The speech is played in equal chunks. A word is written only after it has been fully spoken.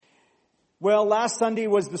Well, last Sunday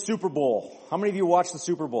was the Super Bowl. How many of you watched the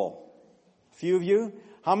Super Bowl? A few of you?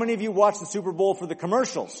 How many of you watched the Super Bowl for the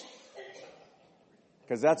commercials?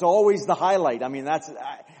 Because that's always the highlight. I mean, that's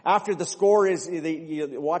after the score is,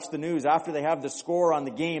 you watch the news, after they have the score on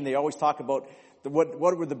the game, they always talk about what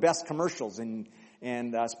were the best commercials,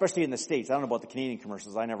 and especially in the States. I don't know about the Canadian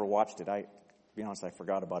commercials. I never watched it. To be honest, I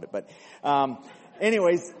forgot about it. But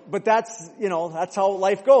anyways, but that's how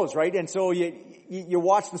life goes, right? And so you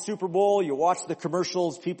watch the Super Bowl, you watch the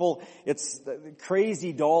commercials. People, it's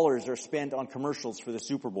crazy dollars are spent on commercials for the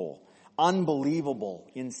Super Bowl. Unbelievable,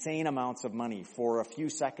 insane amounts of money for a few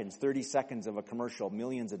seconds, 30 seconds of a commercial.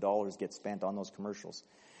 Millions of dollars get spent on those commercials.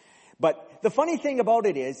 But the funny thing about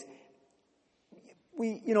it is,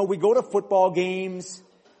 we go to football games,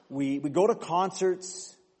 we go to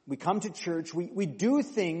concerts, we come to church, we do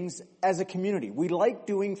things as a community. We like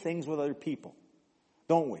doing things with other people,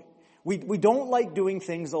 don't we? We don't like doing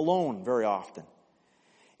things alone very often.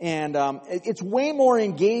 And it's way more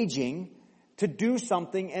engaging to do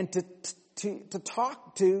something and to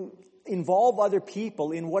talk, to involve other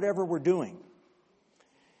people in whatever we're doing.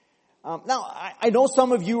 Now, I know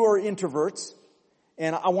some of you are introverts,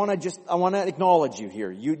 and I want to acknowledge you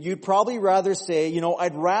here. You'd probably rather say,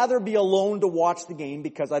 I'd rather be alone to watch the game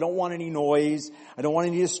because I don't want any noise, I don't want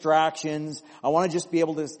any distractions. I want to just be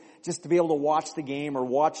able to watch the game or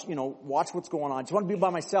watch what's going on. I just want to be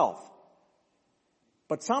by myself.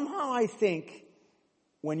 But somehow I think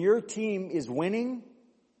when your team is winning,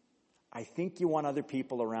 I think you want other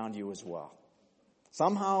people around you as well.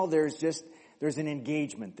 Somehow there's an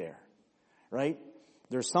engagement there, right?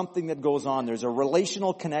 There's something that goes on. There's a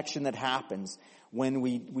relational connection that happens when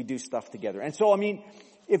we do stuff together. And so,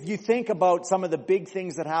 if you think about some of the big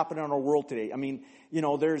things that happen in our world today,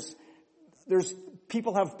 there's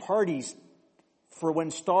people have parties for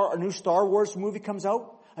when a new Star Wars movie comes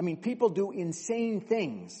out. People do insane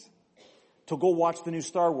things to go watch the new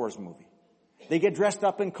Star Wars movie. They get dressed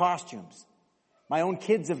up in costumes. My own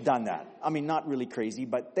kids have done that. Not really crazy,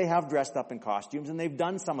 but they have dressed up in costumes, and they've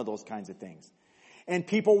done some of those kinds of things. And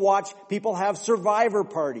people have survivor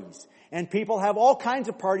parties, and people have all kinds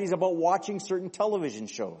of parties about watching certain television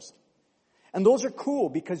shows. And those are cool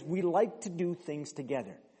because we like to do things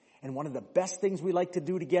together. And one of the best things we like to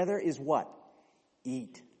do together is what?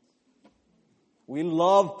 Eat. We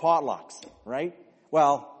love potlucks, right?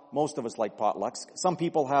 Well, most of us like potlucks. Some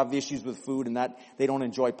people have issues with food and that they don't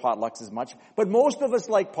enjoy potlucks as much. But most of us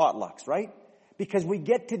like potlucks, right? Because we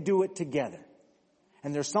get to do it together.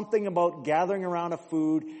 And there's something about gathering around a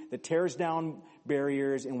food that tears down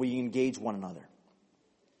barriers and we engage one another.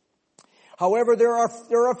 However, there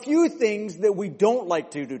are a few things that we don't like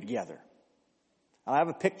to do together. I have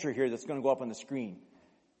a picture here that's going to go up on the screen.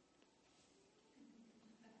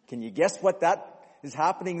 Can you guess what that is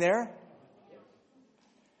happening there?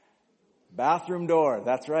 Bathroom door,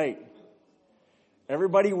 that's right.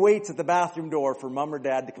 Everybody waits at the bathroom door for mom or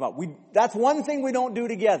dad to come out. That's one thing we don't do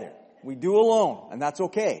together. We do alone, and that's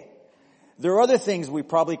okay. There are other things we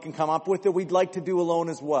probably can come up with that we'd like to do alone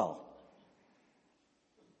as well.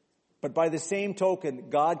 But by the same token,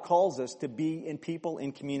 God calls us to be in people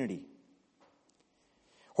in community.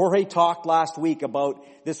 Jorge talked last week about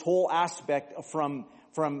this whole aspect from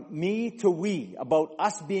me to we, about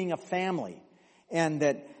us being a family, and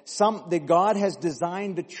that God has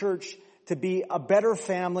designed the church to be a better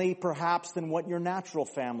family perhaps than what your natural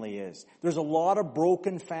family is. There's a lot of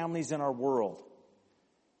broken families in our world.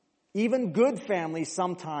 Even good families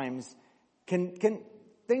sometimes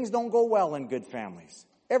things don't go well in good families.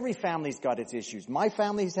 Every family's got its issues. My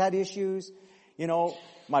family's had issues.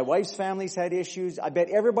 My wife's family's had issues. I bet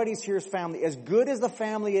everybody's here's family. As good as the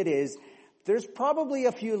family it is, there's probably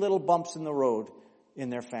a few little bumps in the road in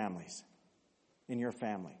their families, in your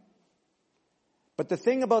family. But the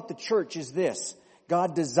thing about the church is this.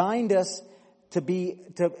 God designed us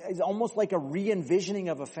it's almost like a re-envisioning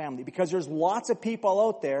of a family, because there's lots of people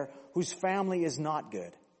out there whose family is not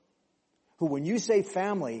good. Who, when you say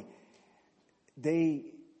family,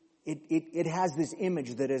 it has this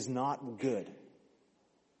image that is not good.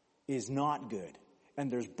 Is not good.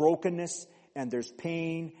 And there's brokenness, and there's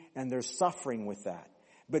pain, and there's suffering with that.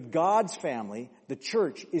 But God's family, the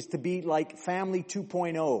church, is to be like family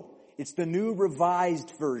 2.0. It's the new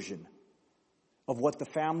revised version of what the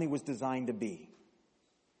family was designed to be.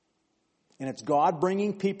 And it's God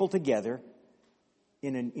bringing people together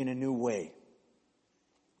in a new way.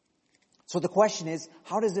 So the question is,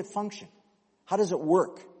 how does it function? How does it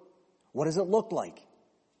work? What does it look like?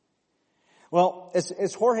 Well,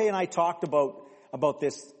 as Jorge and I talked about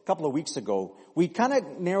this a couple of weeks ago, we kind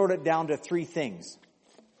of narrowed it down to three things.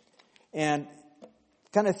 And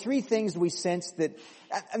kind of three things we sense that,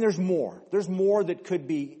 and there's more. There's more that could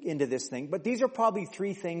be into this thing, but these are probably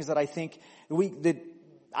three things that I think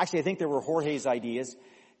I think they were Jorge's ideas,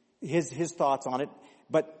 his thoughts on it,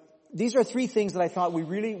 but these are three things that I thought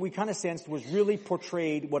we kind of sensed was really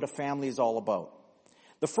portrayed what a family is all about.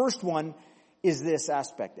 The first one is this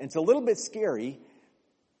aspect, and it's a little bit scary.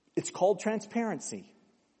 It's called transparency.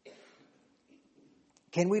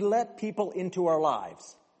 Can we let people into our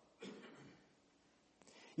lives?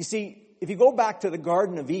 You see, if you go back to the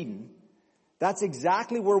Garden of Eden, that's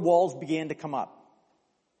exactly where walls began to come up.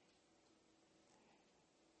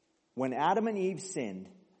 When Adam and Eve sinned,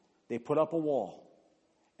 they put up a wall.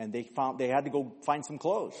 And they had to go find some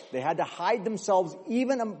clothes. They had to hide themselves,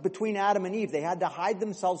 even between Adam and Eve. They had to hide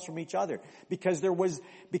themselves from each other because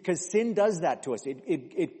sin does that to us.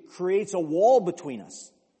 It creates a wall between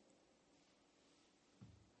us.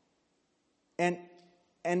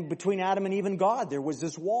 And between Adam and Eve and God, there was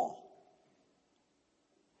this wall.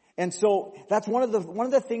 And so that's one of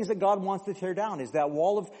the things that God wants to tear down is that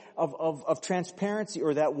wall of transparency,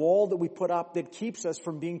 or that wall that we put up that keeps us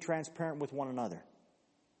from being transparent with one another.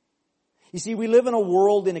 You see, we live in a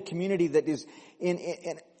world, in a community that is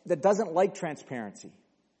that doesn't like transparency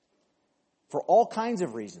for all kinds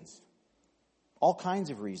of reasons. All kinds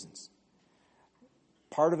of reasons.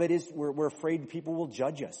 Part of it is we're afraid people will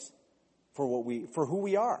judge us for who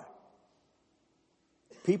we are.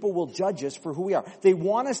 People will judge us for who we are. They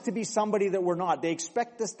want us to be somebody that we're not. They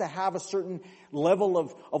expect us to have a certain level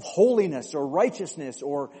of holiness or righteousness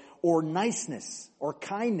or niceness or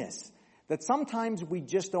kindness that sometimes we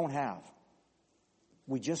just don't have.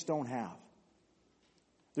 We just don't have.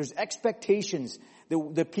 There's expectations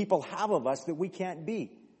that people have of us that we can't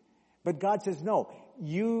be. But God says, no,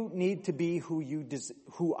 you need to be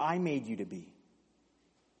who I made you to be.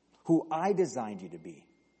 Who I designed you to be.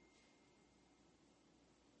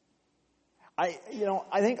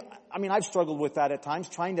 I've struggled with that at times,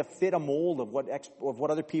 trying to fit a mold of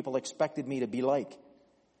what other people expected me to be like.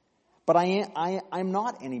 But I'm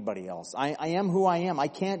not anybody else. I am who I am. I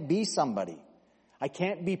can't be somebody. I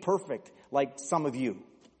can't be perfect like some of you.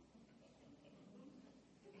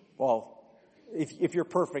 Well, if you're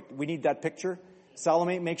perfect, we need that picture.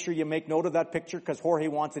 Salome, make sure you make note of that picture because Jorge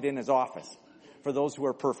wants it in his office for those who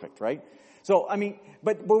are perfect, right? So,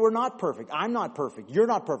 but we're not perfect. I'm not perfect. You're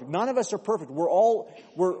not perfect. None of us are perfect.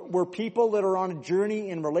 We're people that are on a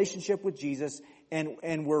journey in relationship with Jesus, and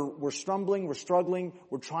we're stumbling, we're struggling,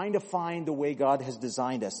 we're trying to find the way God has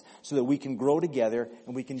designed us so that we can grow together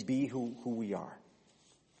and we can be who we are.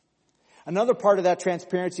 Another part of that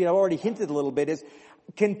transparency, I've already hinted a little bit, is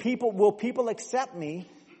will people accept me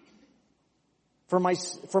for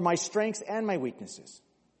my strengths and my weaknesses?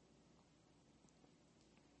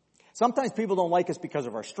 Sometimes people don't like us because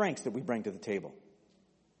of our strengths that we bring to the table.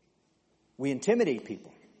 We intimidate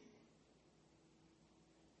people.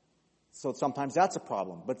 So sometimes that's a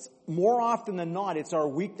problem. But more often than not, it's our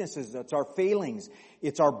weaknesses, it's our failings,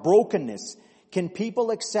 it's our brokenness. Can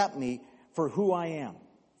people accept me for who I am?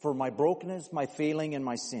 For my brokenness, my failing, and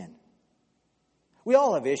my sin? We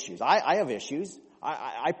all have issues. I have issues.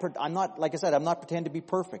 I'm not, like I said, I'm not pretending to be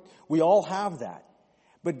perfect. We all have that.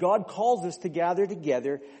 But God calls us to gather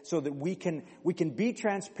together so that we can be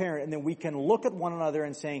transparent, and then we can look at one another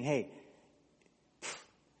and saying, hey,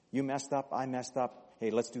 you messed up, I messed up. Hey,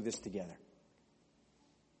 let's do this together.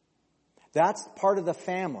 That's part of the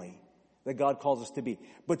family that God calls us to be.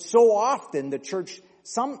 But so often the church,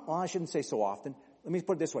 I shouldn't say so often. Let me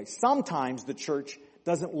put it this way. Sometimes the church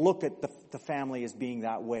doesn't look at the family as being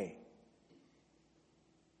that way.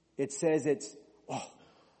 It says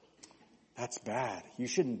that's bad. You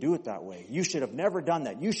shouldn't do it that way. You should have never done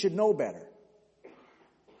that. You should know better.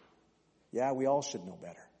 Yeah, we all should know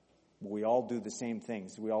better. But we all do the same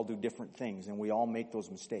things. We all do different things, and we all make those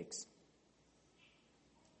mistakes.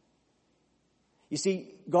 You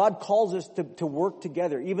see, God calls us to work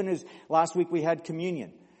together. Even as last week we had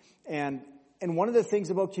communion. And one of the things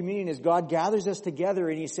about communion is God gathers us together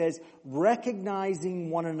and He says, recognizing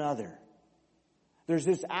one another. There's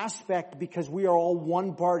this aspect because we are all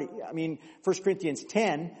one body. 1 Corinthians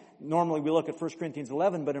 10, normally we look at 1 Corinthians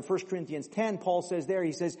 11, but in 1 Corinthians 10, Paul says there,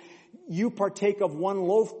 he says, you partake of one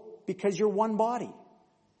loaf because you're one body.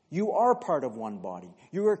 You are part of one body.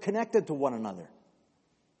 You are connected to one another.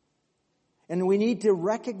 And we need to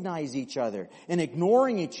recognize each other, and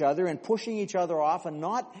ignoring each other and pushing each other off and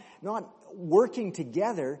not working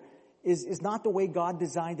together is not the way God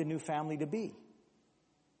designed a new family to be.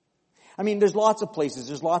 There's lots of places,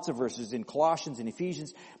 there's lots of verses in Colossians and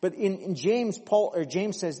Ephesians, but in James,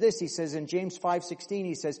 James says this, he says in James 5:16,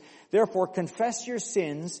 he says, therefore confess your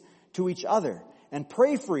sins to each other and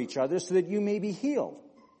pray for each other so that you may be healed.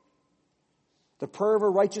 The prayer of a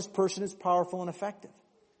righteous person is powerful and effective.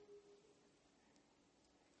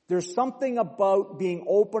 There's something about being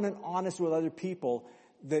open and honest with other people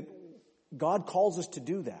that God calls us to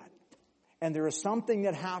do that. And there is something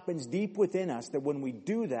that happens deep within us that when we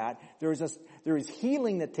do that, there is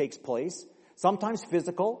healing that takes place, sometimes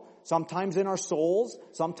physical, sometimes in our souls,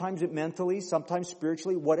 sometimes mentally, sometimes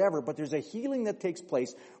spiritually, whatever. But there's a healing that takes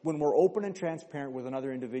place when we're open and transparent with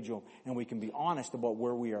another individual and we can be honest about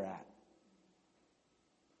where we are at.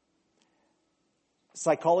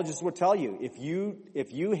 Psychologists will tell you, if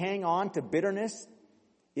you hang on to bitterness,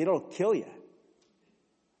 it'll kill you.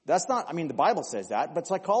 That's not, the Bible says that, but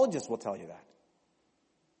psychologists will tell you that.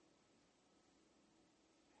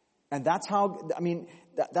 And that's how,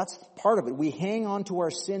 that's part of it. We hang on to our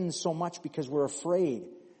sins so much because we're afraid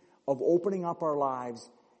of opening up our lives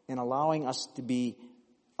and allowing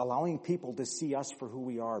people to see us for who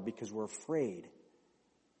we are because we're afraid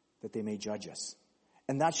that they may judge us.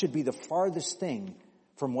 And that should be the farthest thing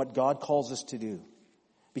from what God calls us to do.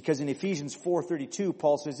 Because in Ephesians 4:32,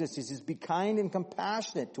 Paul says this, he says, be kind and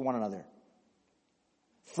compassionate to one another,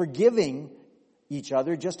 forgiving each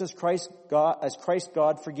other just as Christ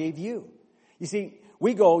God forgave you. You see,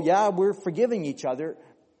 we go, we're forgiving each other,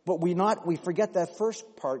 but we forget that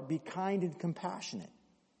first part, be kind and compassionate.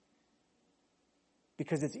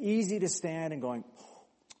 Because it's easy to stand and going,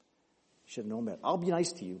 should have known that. I'll be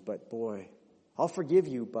nice to you, but boy, I'll forgive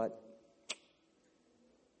you, but...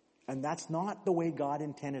 And that's not the way God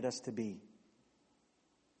intended us to be.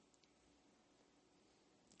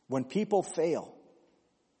 When people fail,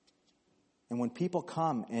 and when people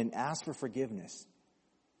come and ask for forgiveness,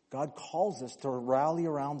 God calls us to rally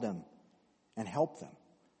around them and help them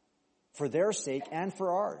for their sake and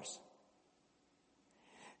for ours.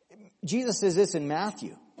 Jesus says this in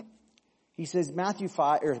Matthew. He says, Matthew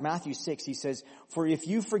 6, he says, for if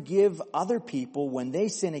you forgive other people when they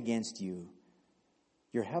sin against you,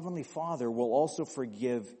 your heavenly Father will also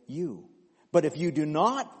forgive you. But if you do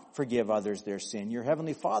not forgive others their sin, your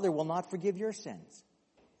heavenly Father will not forgive your sins.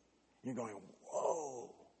 You're going,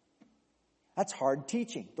 whoa. That's hard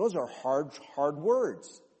teaching. Those are hard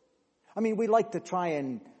words. We like to try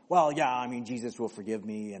and, Jesus will forgive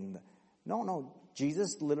me. And no.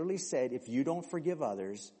 Jesus literally said, if you don't forgive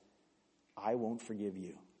others, I won't forgive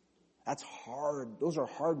you. That's hard. Those are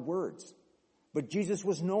hard words. But Jesus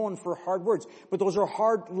was known for hard words. But those are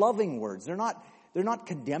hard, loving words. They're not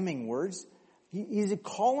condemning words. He's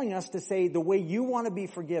calling us to say the way you want to be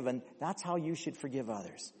forgiven, that's how you should forgive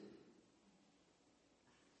others.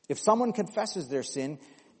 If someone confesses their sin,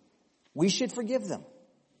 we should forgive them.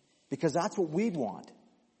 Because that's what we want.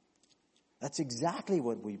 That's exactly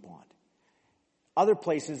what we want. Other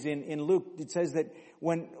places in Luke, it says that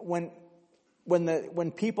when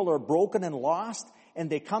people are broken and lost, and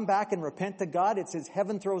they come back and repent to God, it says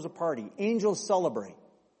heaven throws a party. Angels celebrate.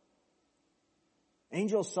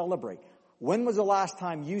 Angels celebrate. When was the last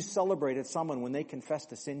time you celebrated someone when they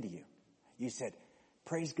confessed a sin to you? You said,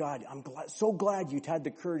 praise God, I'm so glad you had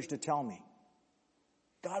the courage to tell me.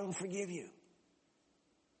 God will forgive you.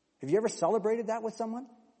 Have you ever celebrated that with someone?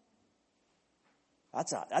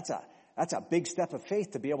 That's a big step of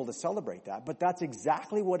faith to be able to celebrate that, but that's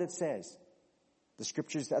exactly what it says. The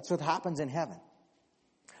scriptures, that's what happens in heaven.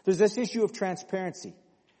 There's this issue of transparency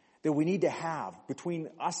that we need to have between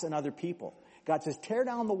us and other people. God says, tear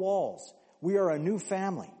down the walls. We are a new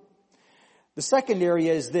family. The second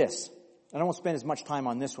area is this. I don't want to spend as much time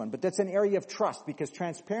on this one, but that's an area of trust because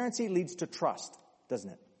transparency leads to trust, doesn't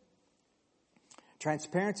it?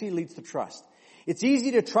 Transparency leads to trust. It's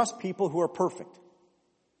easy to trust people who are perfect.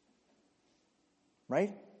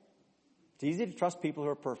 Right? It's easy to trust people who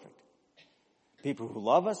are perfect. People who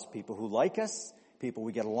love us, people who like us, people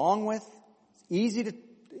we get along with.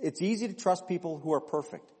 It's easy to trust people who are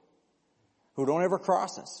perfect, who don't ever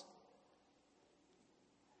cross us.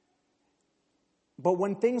 But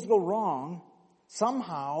when things go wrong,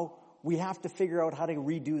 somehow we have to figure out how to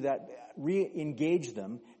redo that, re-engage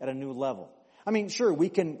them at a new level. Sure, we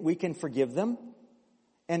can forgive them.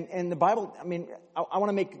 And the Bible, I want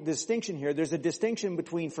to make a distinction here. There's a distinction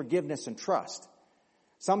between forgiveness and trust.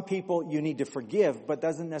 Some people you need to forgive, but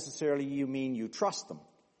doesn't necessarily mean you trust them.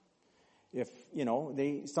 If,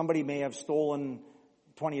 somebody may have stolen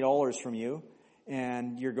 $20 from you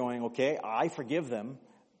and you're going, okay, I forgive them,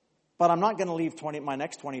 but I'm not going to leave my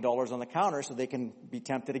next $20 on the counter so they can be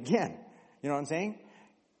tempted again. You know what I'm saying?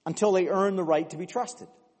 Until they earn the right to be trusted.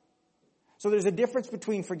 So there's a difference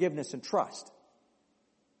between forgiveness and trust.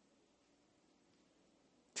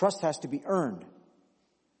 Trust has to be earned.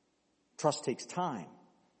 Trust takes time.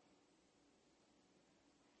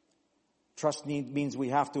 Trust means we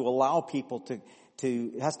have to allow people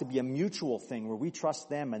it has to be a mutual thing where we trust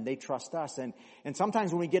them and they trust us. And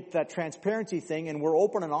sometimes when we get that transparency thing and we're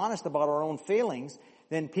open and honest about our own failings,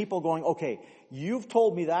 then people going, okay, you've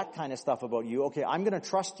told me that kind of stuff about you. Okay, I'm going to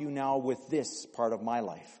trust you now with this part of my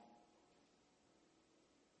life.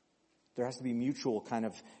 There has to be mutual kind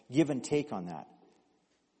of give and take on that.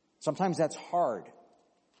 Sometimes that's hard.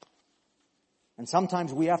 And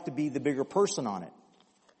sometimes we have to be the bigger person on it.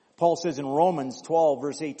 Paul says in Romans 12,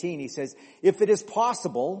 verse 18, he says, if it is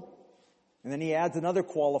possible, and then he adds another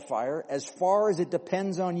qualifier, as far as it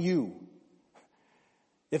depends on you.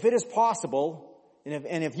 If it is possible,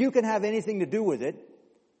 and if you can have anything to do with it,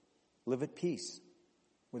 live at peace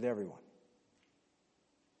with everyone.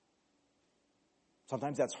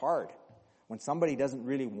 Sometimes that's hard. When somebody doesn't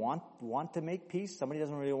really want to make peace, somebody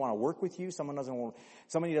doesn't really want to work with you, somebody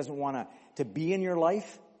doesn't want to be in your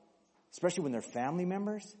life, especially when they're family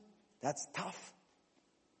members, that's tough.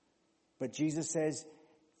 But Jesus says,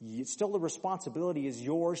 still the responsibility is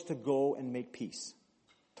yours to go and make peace,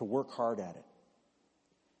 to work hard at it.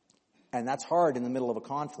 And that's hard in the middle of a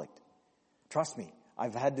conflict. Trust me,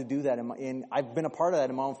 I've had to do that I've been a part of that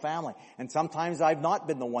in my own family. And sometimes I've not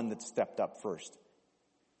been the one that stepped up first.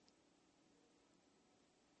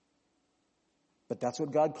 But that's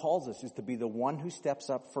what God calls us, is to be the one who steps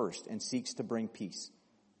up first and seeks to bring peace.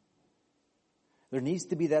 There needs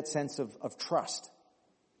to be that sense of trust.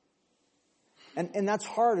 And that's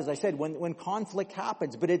hard, as I said, when conflict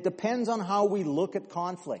happens. But it depends on how we look at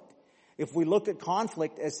conflict. If we look at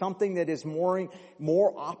conflict as something that is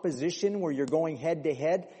more opposition, where you're going head to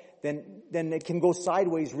head, then it can go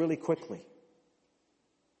sideways really quickly.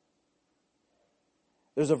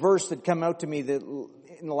 There's a verse that came out to me that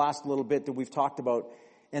in the last little bit that we've talked about,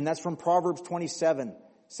 and that's from Proverbs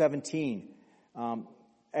 27:17.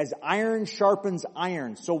 As iron sharpens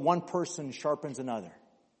iron, so one person sharpens another.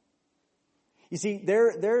 You see,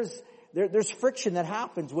 there's friction that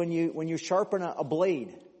happens when you sharpen a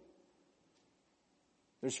blade.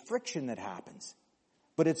 There's friction that happens,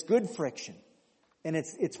 but it's good friction. And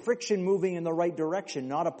it's friction moving in the right direction,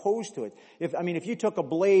 not opposed to it. If you took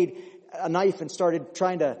a knife and started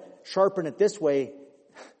trying to sharpen it this way,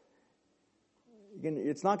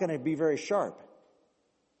 it's not going to be very sharp.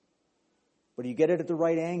 But you get it at the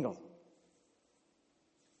right angle.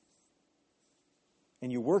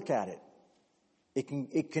 And you work at it.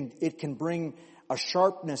 It can bring a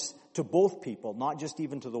sharpness to both people, not just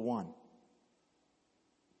even to the one.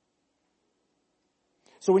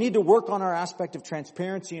 So we need to work on our aspect of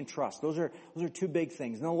transparency and trust. Those are two big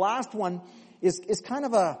things. And the last one is kind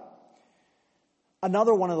of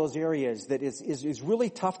another one of those areas that is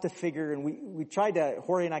really tough to figure. And we tried to,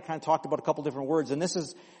 Jorge and I kind of talked about a couple different words, and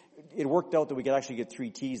it worked out that we could actually get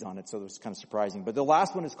 3 T's on it, so it was kind of surprising. But the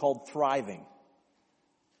last one is called thriving.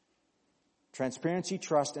 Transparency,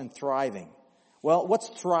 trust, and thriving. Well, what's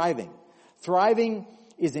thriving? Thriving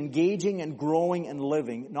is engaging and growing and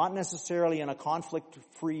living, not necessarily in a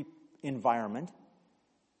conflict-free environment,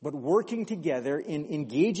 but working together in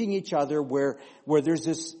engaging each other where there's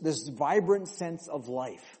this vibrant sense of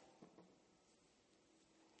life.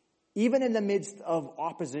 Even in the midst of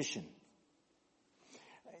opposition.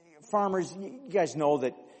 Farmers, you guys know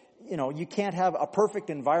that, you can't have a perfect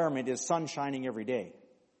environment as sun shining every day.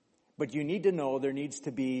 But you need to know there needs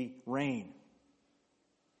to be rain.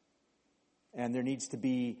 And there needs to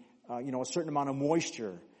be, a certain amount of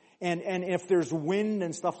moisture. And if there's wind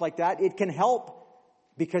and stuff like that, it can help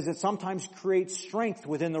because it sometimes creates strength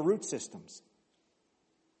within the root systems.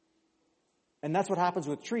 And that's what happens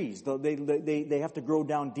with trees. They have to grow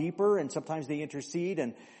down deeper, and sometimes they intercede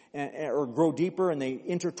or grow deeper, and they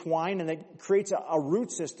intertwine, and it creates a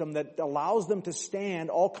root system that allows them to stand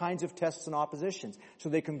all kinds of tests and oppositions so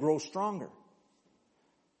they can grow stronger.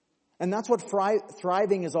 And that's what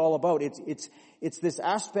thriving is all about. It's this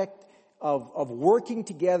aspect of working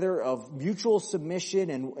together, of mutual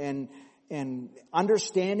submission and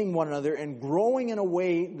understanding one another and growing in a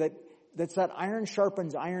way that's that iron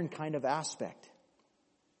sharpens iron kind of aspect.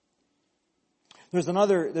 There's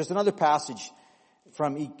another passage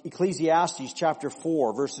from Ecclesiastes chapter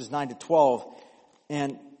 4, verses 9 to 12.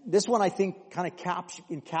 And this one I think kind of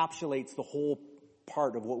encapsulates the whole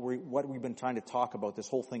part of what we've been trying to talk about, this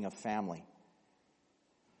whole thing of family.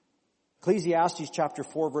 Ecclesiastes chapter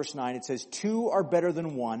 4, verse 9, it says, 2 are better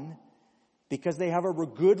than 1 because they have a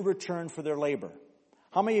good return for their labor.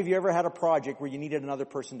 How many of you ever had a project where you needed another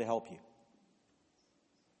person to help you?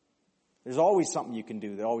 There's always something you can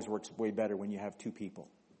do that always works way better when you have 2 people.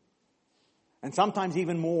 And sometimes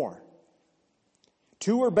even more.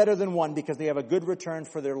 2 are better than 1 because they have a good return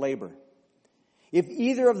for their labor. If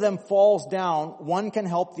either of them falls down, one can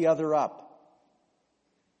help the other up.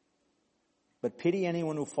 But pity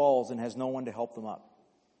anyone who falls and has no one to help them up.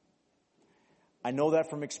 I know that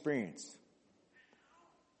from experience.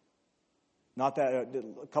 Not that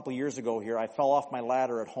a couple of years ago here, I fell off my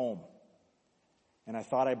ladder at home. And I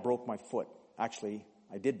thought I broke my foot. Actually,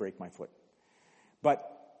 I did break my foot. But,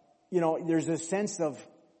 there's a sense of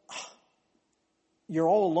you're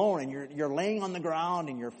all alone and you're laying on the ground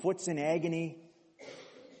and your foot's in agony.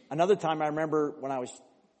 Another time I remember when I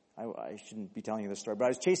shouldn't be telling you this story, but I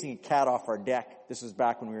was chasing a cat off our deck. This was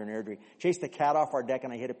back when we were in Airdrie. Chased a cat off our deck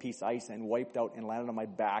and I hit a piece of ice and wiped out and landed on my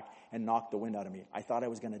back and knocked the wind out of me. I thought I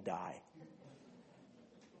was going to die.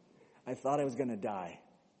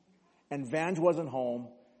 And Vange wasn't home.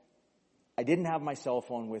 I didn't have my cell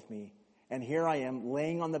phone with me. And here I am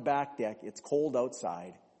laying on the back deck. It's cold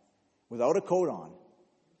outside without a coat on.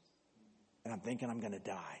 And I'm thinking I'm going to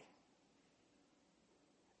die.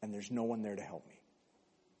 And there's no one there to help me.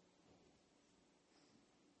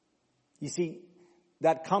 You see,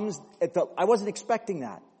 that comes I wasn't expecting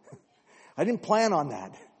that. I didn't plan on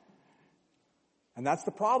that. And that's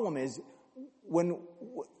the problem is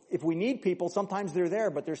if we need people, sometimes they're there,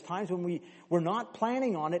 but there's times when we're not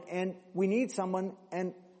planning on it and we need someone,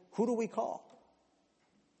 and who do we call?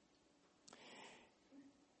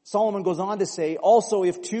 Solomon goes on to say, also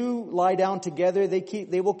if two lie down together,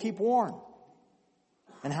 they will keep warm.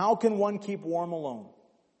 And how can one keep warm alone?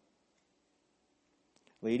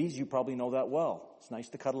 Ladies, you probably know that well. It's nice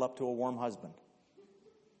to cuddle up to a warm husband.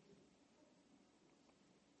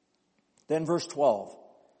 Then verse 12.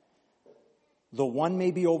 Though one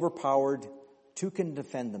may be overpowered, two can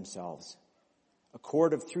defend themselves. A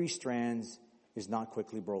cord of 3 strands is not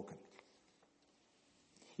quickly broken.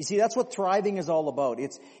 You see, that's what thriving is all about.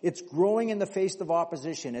 It's growing in the face of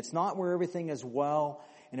opposition. It's not where everything is well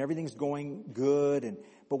and everything's going good,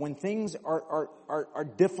 but when things are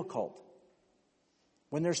difficult,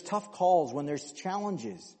 when there's tough calls, when there's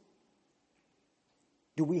challenges,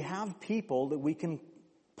 do we have people that we can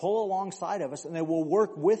pull alongside of us and they will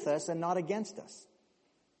work with us and not against us?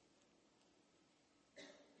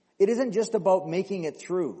 It isn't just about making it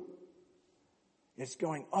through. It's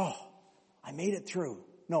going, I made it through.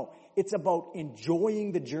 No, it's about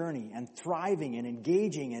enjoying the journey and thriving and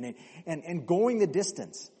engaging and going the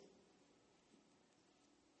distance.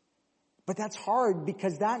 But that's hard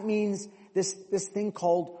because that means this thing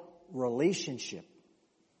called relationship.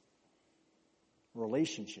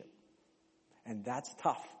 Relationship. And that's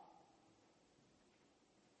tough.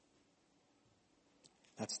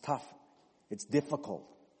 That's tough. It's difficult.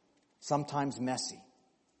 Sometimes messy.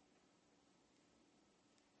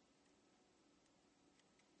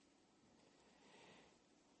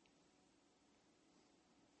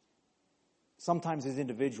 Sometimes as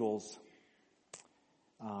individuals,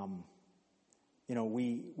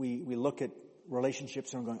 we look at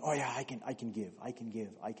relationships and we're going, oh yeah, I can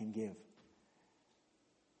give.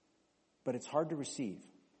 But it's hard to receive.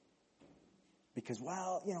 Because,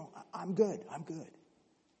 I'm good.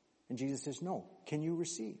 And Jesus says, no, can you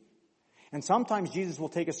receive? And sometimes Jesus will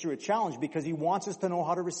take us through a challenge because he wants us to know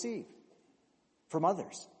how to receive from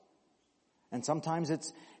others. And sometimes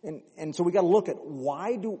and so we got to look at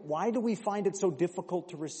why do we find it so difficult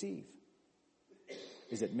to receive?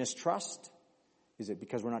 Is it mistrust? Is it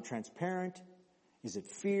because we're not transparent? Is it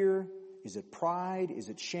fear? Is it pride? Is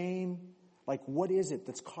it shame? Like, what is it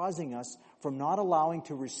that's causing us from not allowing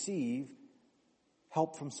to receive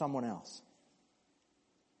help from someone else?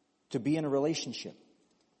 To be in a relationship.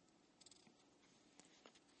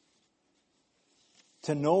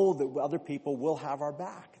 To know that other people will have our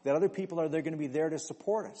back. That other people they're going to be there to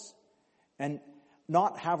support us. And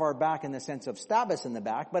not have our back in the sense of stab us in the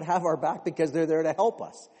back, but have our back because they're there to help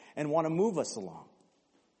us and want to move us along.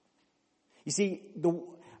 You see,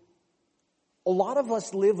 a lot of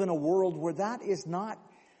us live in a world where that is not,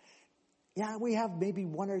 we have maybe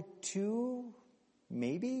 1 or 2,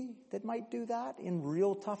 maybe, that might do that in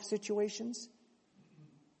real tough situations.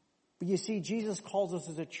 But you see, Jesus calls us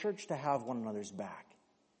as a church to have one another's back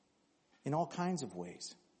in all kinds of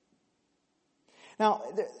ways. Now,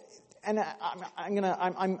 and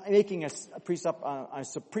I'm making a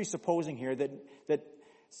presupposing here that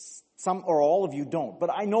some or all of you don't, but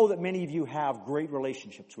I know that many of you have great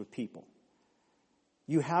relationships with people.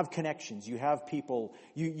 You have connections. You have people.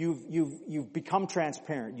 You've become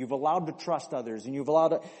transparent. You've allowed to trust others, and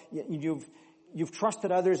you've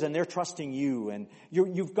trusted others, and they're trusting you, and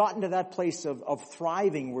you've gotten to that place of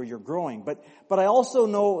thriving where you're growing. But I also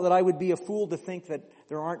know that I would be a fool to think that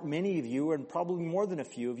there aren't many of you, and probably more than a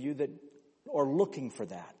few of you, that are looking for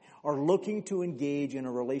that, are looking to engage in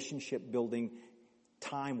a relationship building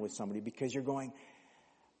time with somebody because you're going,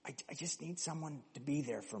 I just need someone to be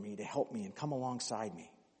there for me, to help me and come alongside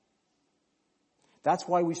me. That's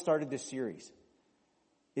why we started this series,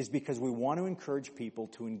 is because we want to encourage people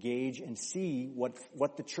to engage and see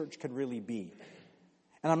what the church could really be.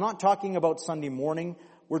 And I'm not talking about Sunday morning.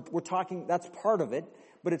 We're talking, that's part of it,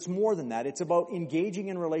 but it's more than that. It's about engaging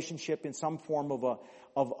in relationship in some form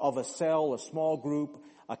of a cell, a small group,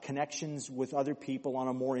 connections with other people on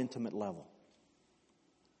a more intimate level.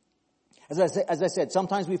 As I said,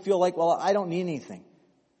 sometimes we feel like, well, I don't need anything.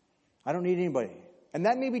 I don't need anybody. And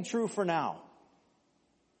that may be true for now.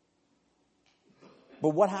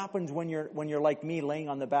 But what happens when you're like me, laying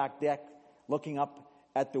on the back deck, looking up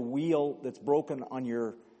at the wheel that's broken on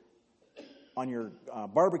your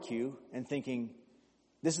barbecue and thinking,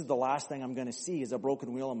 this is the last thing I'm going to see is a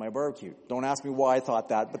broken wheel on my barbecue. Don't ask me why I thought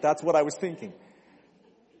that, but that's what I was thinking.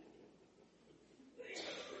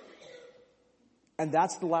 And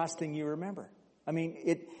that's the last thing you remember. I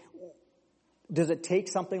mean, does it take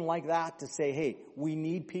something like that to say, hey, we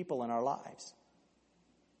need people in our lives?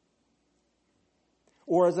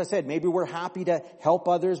 Or as I said, maybe we're happy to help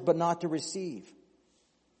others but not to receive.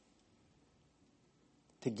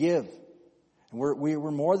 To give. And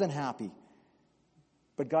we're more than happy.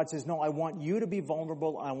 But God says, no, I want you to be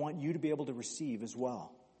vulnerable. I want you to be able to receive as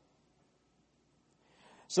well.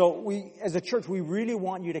 So as a church, we really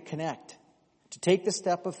want you to connect. To take the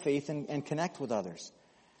step of faith and connect with others.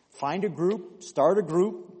 Find a group, start a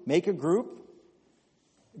group, make a group.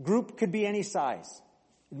 Group could be any size.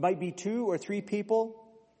 It might be 2 or 3 people.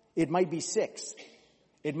 It might be 6.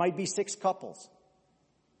 It might be 6 couples.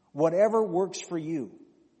 Whatever works for you.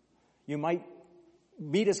 You might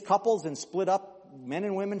meet as couples and split up, men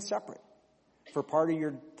and women separate, for part of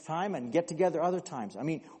your time and get together other times. I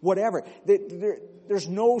mean, whatever. There's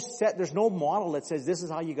no model that says this is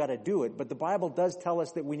how you got to do it, but the Bible does tell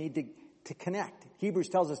us that we need to connect. Hebrews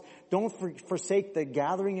tells us, don't forsake the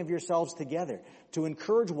gathering of yourselves together, to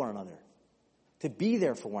encourage one another, to be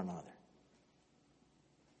there for one another.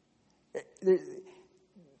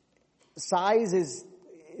 Size is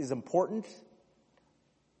important,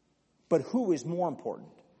 but who is more important?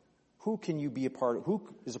 Who can you be a part of? Who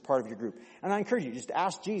is a part of your group? And I encourage you, just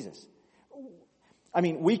ask Jesus. I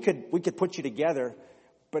mean, we could put you together,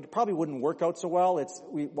 but it probably wouldn't work out so well.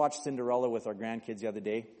 We watched Cinderella with our grandkids the other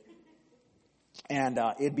day. And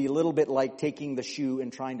it'd be a little bit like taking the shoe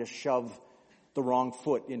and trying to shove the wrong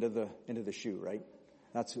foot into the shoe, right?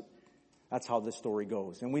 That's how the story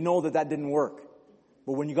goes. And we know that didn't work.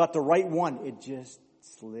 But when you got the right one, it just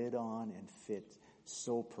slid on and fit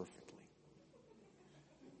so perfectly.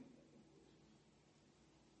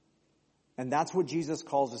 And that's what Jesus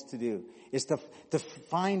calls us to do, is to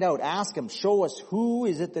find out, ask Him, show us who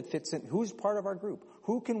is it that fits in, who's part of our group,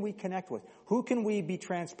 who can we connect with, who can we be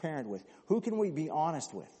transparent with, who can we be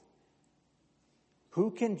honest with, who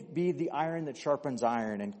can be the iron that sharpens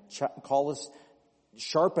iron and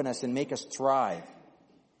sharpen us and make us thrive.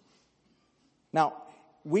 Now,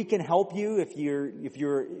 we can help you if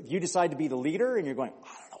you decide to be the leader and you're going,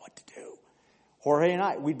 I don't know what to do. Jorge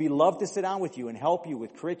and we'd be love to sit down with you and help you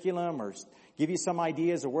with curriculum or give you some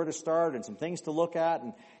ideas of where to start and some things to look at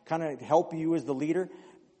and kind of help you as the leader.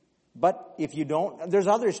 But if you don't, there's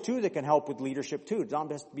others too that can help with leadership too. It's not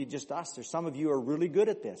just be just us. There's some of you who are really good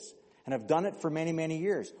at this and have done it for many, many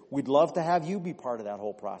years. We'd love to have you be part of that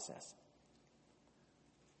whole process.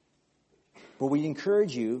 But we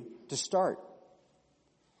encourage you to start.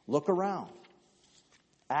 Look around.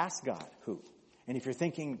 Ask God who. And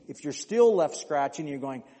if you're still left scratching, you're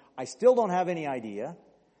going, I still don't have any idea,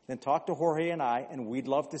 then talk to Jorge and we'd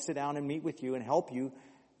love to sit down and meet with you and help you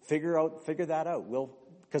figure that out.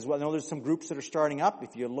 Because I know there's some groups that are starting up.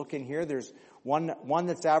 If you look in here, there's one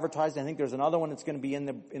that's advertised. I think there's another one that's going to be in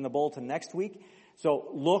the bulletin next week.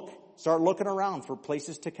 So start looking around for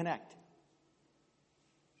places to connect.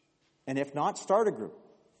 And if not, start a group.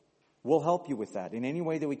 We'll help you with that in any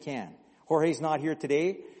way that we can. Jorge's not here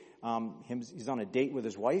today. He's on a date with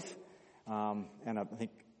his wife. And I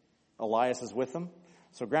think Elias is with him.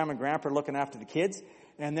 So Grandma and Grandpa are looking after the kids.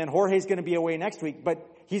 And then Jorge's going to be away next week,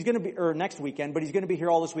 next weekend, but he's going to be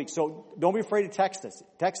here all this week. So don't be afraid to text us.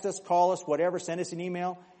 Text us, call us, whatever, send us an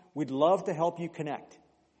email. We'd love to help you connect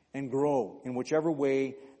and grow in whichever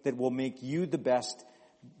way that will make you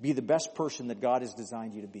be the best person that God has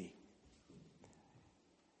designed you to be.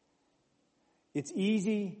 It's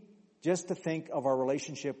easy just to think of our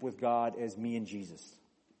relationship with God as me and Jesus.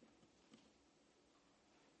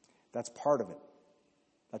 That's part of it.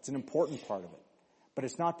 That's an important part of it. But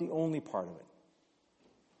it's not the only part of it.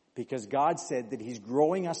 Because God said that He's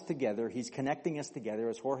growing us together. He's connecting us together.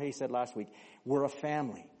 As Jorge said last week, we're a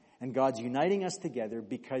family. And God's uniting us together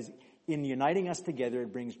because in uniting us together,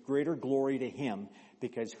 it brings greater glory to Him.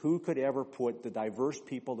 Because who could ever put the diverse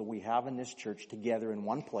people that we have in this church together in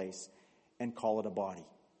one place and call it a body?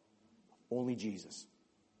 Only Jesus.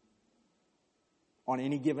 On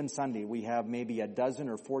any given Sunday, we have maybe a dozen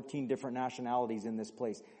or 14 different nationalities in this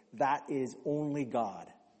place. That is only God.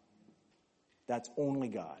 That's only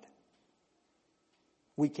God.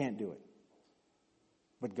 We can't do it.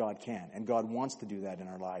 But God can. And God wants to do that in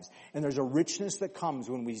our lives. And there's a richness that comes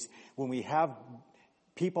when we have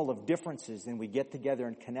people of differences and we get together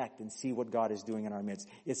and connect and see what God is doing in our midst.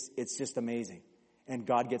 It's just amazing. And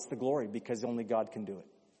God gets the glory because only God can do it.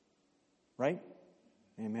 Right?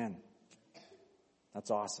 Amen. That's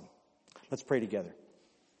awesome. Let's pray together.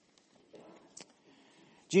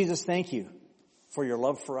 Jesus, thank you for your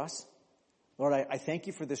love for us. Lord, I thank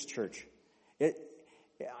you for this church.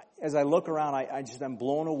 As I look around, I'm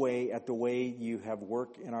blown away at the way you have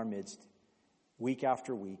worked in our midst week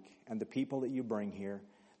after week, and the people that you bring here,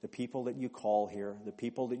 the people that you call here, the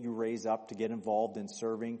people that you raise up to get involved in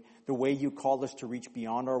serving, the way you call us to reach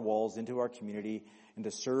beyond our walls into our community and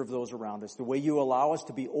to serve those around us, the way you allow us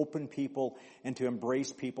to be open people and to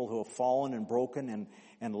embrace people who have fallen and broken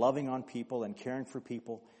and loving on people and caring for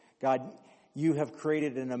people. God, you have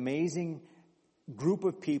created an amazing group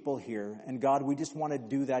of people here, and God, we just want to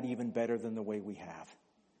do that even better than the way we have.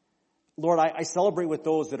 Lord, I celebrate with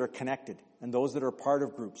those that are connected and those that are part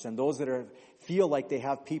of groups and those that feel like they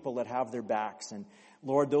have people that have their backs. And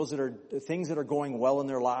Lord, those that are things that are going well in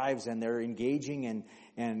their lives and they're engaging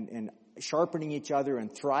and sharpening each other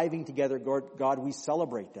and thriving together. God, we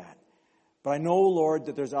celebrate that. But I know, Lord,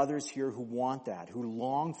 that there's others here who want that, who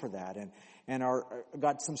long for that and are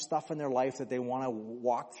got some stuff in their life that they want to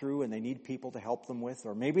walk through and they need people to help them with.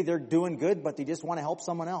 Or maybe they're doing good, but they just want to help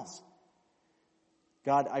someone else.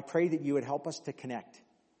 God, I pray that you would help us to connect.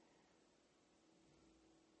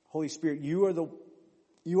 Holy Spirit, you are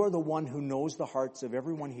the one who knows the hearts of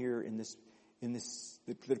everyone here in this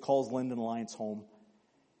that calls Linden Alliance home.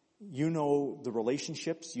 You know the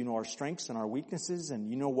relationships, you know our strengths and our weaknesses, and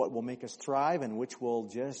you know what will make us thrive and which will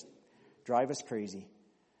just drive us crazy.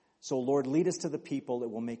 So Lord, lead us to the people that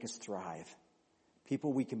will make us thrive.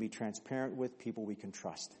 People we can be transparent with, people we can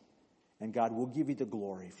trust. And God, we'll give you the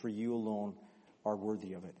glory, for you alone are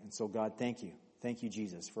worthy of it. And so God, thank you. Thank you,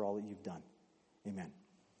 Jesus, for all that you've done. Amen.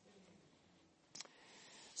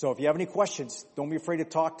 So if you have any questions, don't be afraid to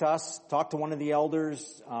talk to us. Talk to one of the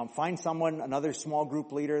elders. Find someone, another small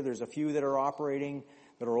group leader. There's a few that are operating,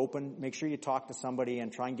 that are open. Make sure you talk to somebody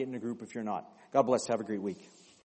and try and get in a group if you're not. God bless. Have a great week.